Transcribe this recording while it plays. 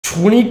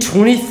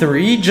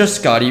2023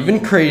 just got even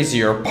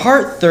crazier,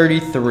 part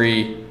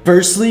 33.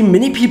 Firstly,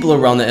 many people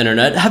around the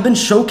internet have been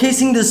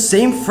showcasing the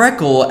same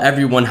freckle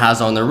everyone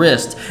has on their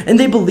wrist, and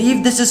they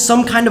believe this is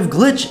some kind of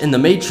glitch in the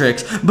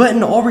Matrix, but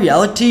in all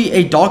reality,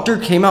 a doctor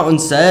came out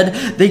and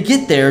said they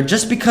get there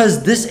just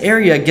because this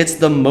area gets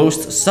the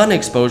most sun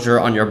exposure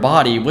on your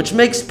body, which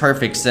makes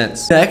perfect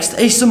sense. Next,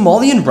 a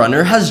Somalian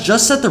runner has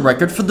just set the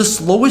record for the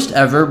slowest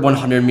ever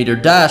 100-meter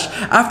dash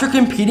after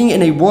competing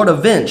in a world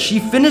event. She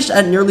finished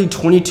at nearly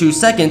 22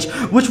 seconds,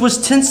 which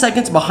was 10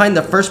 seconds behind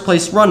the first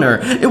place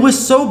runner. It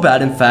was so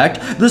bad, in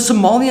fact, the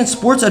Somalian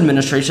Sports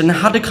Administration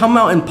had to come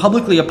out and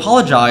publicly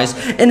apologize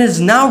and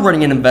is now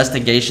running an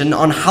investigation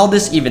on how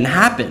this even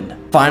happened.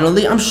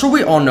 Finally, I'm sure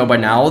we all know by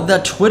now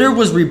that Twitter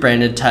was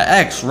rebranded to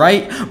X,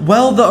 right?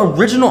 Well, the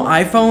original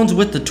iPhones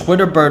with the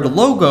Twitter bird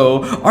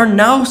logo are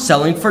now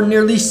selling for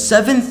nearly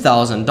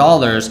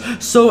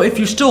 $7,000, so if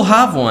you still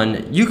have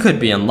one, you could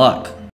be in luck.